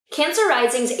Cancer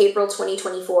Rising's April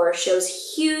 2024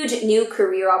 shows huge new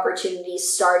career opportunities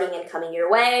starting and coming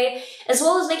your way, as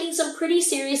well as making some pretty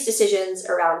serious decisions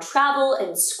around travel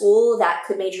and school that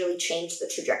could majorly change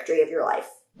the trajectory of your life.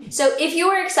 So if you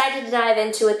are excited to dive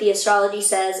into what the astrology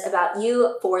says about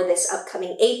you for this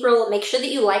upcoming April, make sure that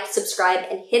you like, subscribe,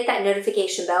 and hit that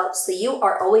notification bell so that you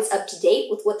are always up to date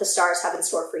with what the stars have in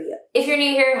store for you. If you're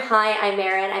new here, hi, I'm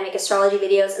Maren. I make astrology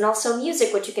videos and also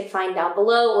music, which you can find down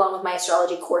below, along with my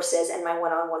astrology courses and my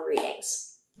one-on-one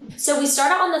readings. So we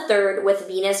start out on the 3rd with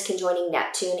Venus conjoining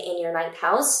Neptune in your 9th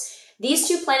house. These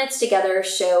two planets together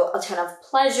show a ton of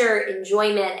pleasure,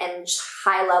 enjoyment, and just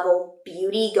high-level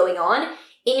beauty going on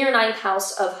in your 9th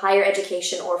house of higher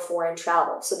education or foreign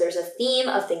travel. So there's a theme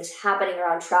of things happening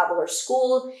around travel or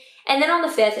school. And then on the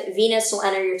 5th, Venus will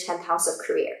enter your 10th house of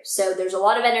career. So there's a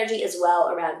lot of energy as well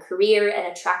around career and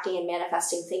attracting and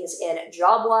manifesting things in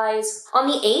job-wise. On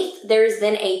the 8th, there is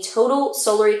then a total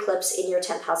solar eclipse in your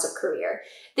 10th house of career.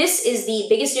 This is the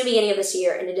biggest new beginning of this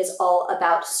year, and it is all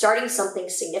about starting something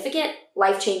significant,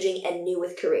 life-changing, and new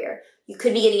with career. You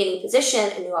could be getting a new position,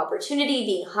 a new opportunity,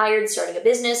 being hired, starting a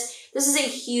business. This is a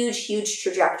huge, huge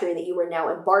trajectory that you are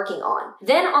now embarking on.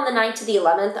 Then on the 9th to the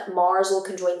 11th, Mars will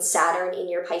conjoin Saturn in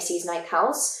your Pisces 9th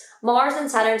house. Mars and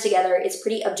Saturn together is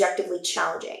pretty objectively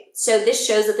challenging. So this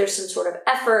shows that there's some sort of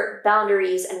effort,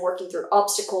 boundaries, and working through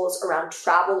obstacles around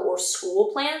travel or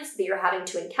school plans that you're having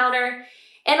to encounter.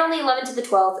 And on the 11th to the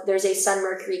 12th, there's a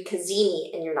Sun-Mercury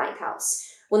cazimi in your 9th house.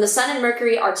 When the Sun and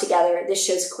Mercury are together, this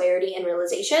shows clarity and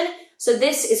realization. So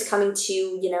this is coming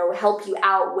to, help you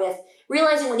out with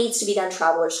realizing what needs to be done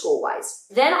travel or school-wise.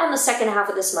 Then on the second half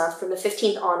of this month, from the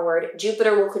 15th onward,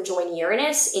 Jupiter will conjoin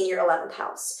Uranus in your 11th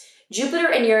house.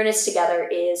 Jupiter and Uranus together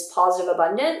is positive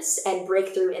abundance and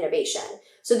breakthrough innovation.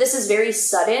 So this is very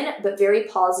sudden, but very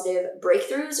positive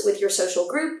breakthroughs with your social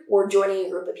group or joining a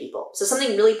group of people. So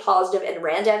something really positive and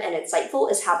random and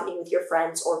insightful is happening with your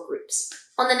friends or groups.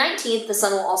 On the 19th, the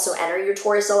sun will also enter your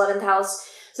Taurus 11th house.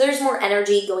 So there's more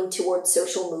energy going towards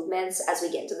social movements as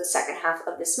we get into the second half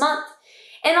of this month.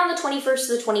 And on the 21st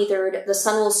to the 23rd, the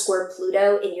sun will square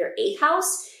Pluto in your 8th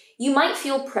house. You might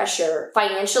feel pressure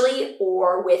financially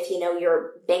or with,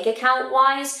 your bank account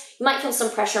wise. You might feel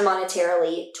some pressure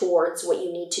monetarily towards what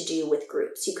you need to do with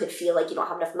groups. You could feel like you don't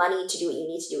have enough money to do what you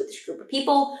need to do with this group of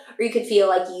people, or you could feel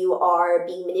like you are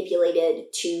being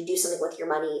manipulated to do something with your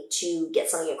money to get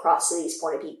something across to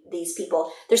these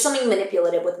people. There's something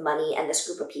manipulative with money and this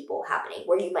group of people happening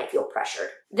where you might feel pressured.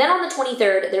 Then on the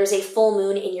 23rd, there's a full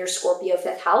moon in your Scorpio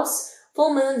 5th house.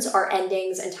 Full moons are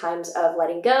endings and times of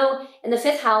letting go, and the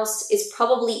 5th house is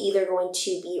probably either going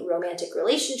to be romantic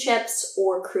relationships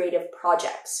or creative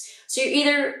projects. So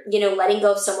you're either, letting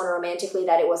go of someone romantically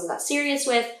that it wasn't that serious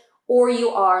with, or you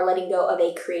are letting go of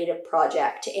a creative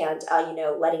project and,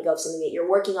 letting go of something that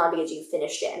you're working on because you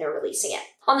finished it and are releasing it.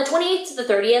 On the 28th to the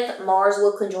 30th, Mars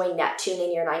will conjoin Neptune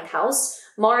in your 9th house.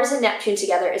 Mars and Neptune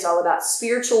together is all about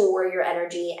spiritual warrior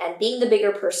energy and being the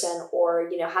bigger person or,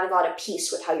 having a lot of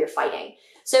peace with how you're fighting.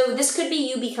 So this could be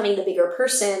you becoming the bigger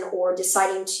person or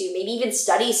deciding to maybe even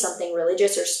study something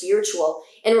religious or spiritual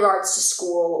in regards to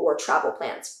school or travel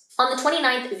plans. On the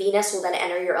 29th, Venus will then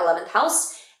enter your 11th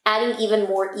house, adding even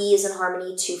more ease and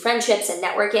harmony to friendships and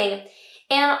networking.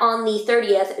 And on the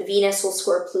 30th, Venus will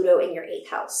square Pluto in your 8th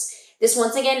house. This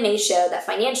once again may show that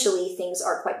financially things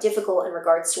are quite difficult in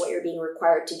regards to what you're being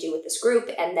required to do with this group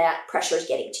and that pressure is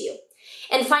getting to you.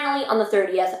 And finally, on the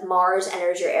 30th, Mars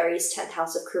enters your Aries 10th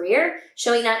house of career,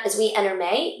 showing that as we enter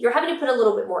May, you're having to put a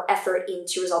little bit more effort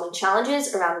into resolving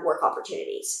challenges around work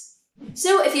opportunities.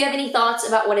 So if you have any thoughts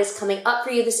about what is coming up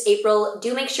for you this April,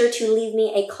 do make sure to leave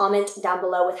me a comment down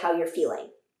below with how you're feeling.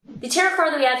 The tarot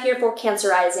card that we have here for Cancer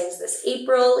Risings this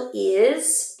April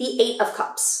is the 8 of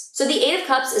Cups. So the 8 of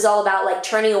Cups is all about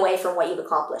turning away from what you've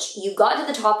accomplished. You got to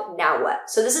the top, now what?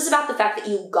 So this is about the fact that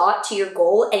you got to your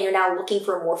goal and you're now looking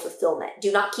for more fulfillment.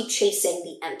 Do not keep chasing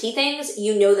the empty things.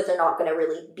 You know that they're not going to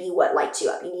really be what lights you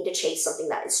up. You need to chase something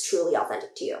that is truly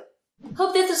authentic to you.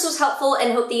 Hope that this was helpful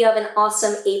and hope that you have an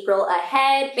awesome April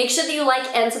ahead. Make sure that you like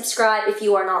and subscribe if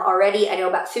you are not already. I know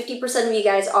about 50% of you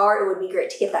guys are. It would be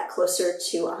great to get that closer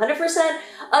to 100%.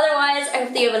 Otherwise, I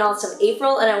hope that you have an awesome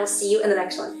April and I will see you in the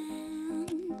next one.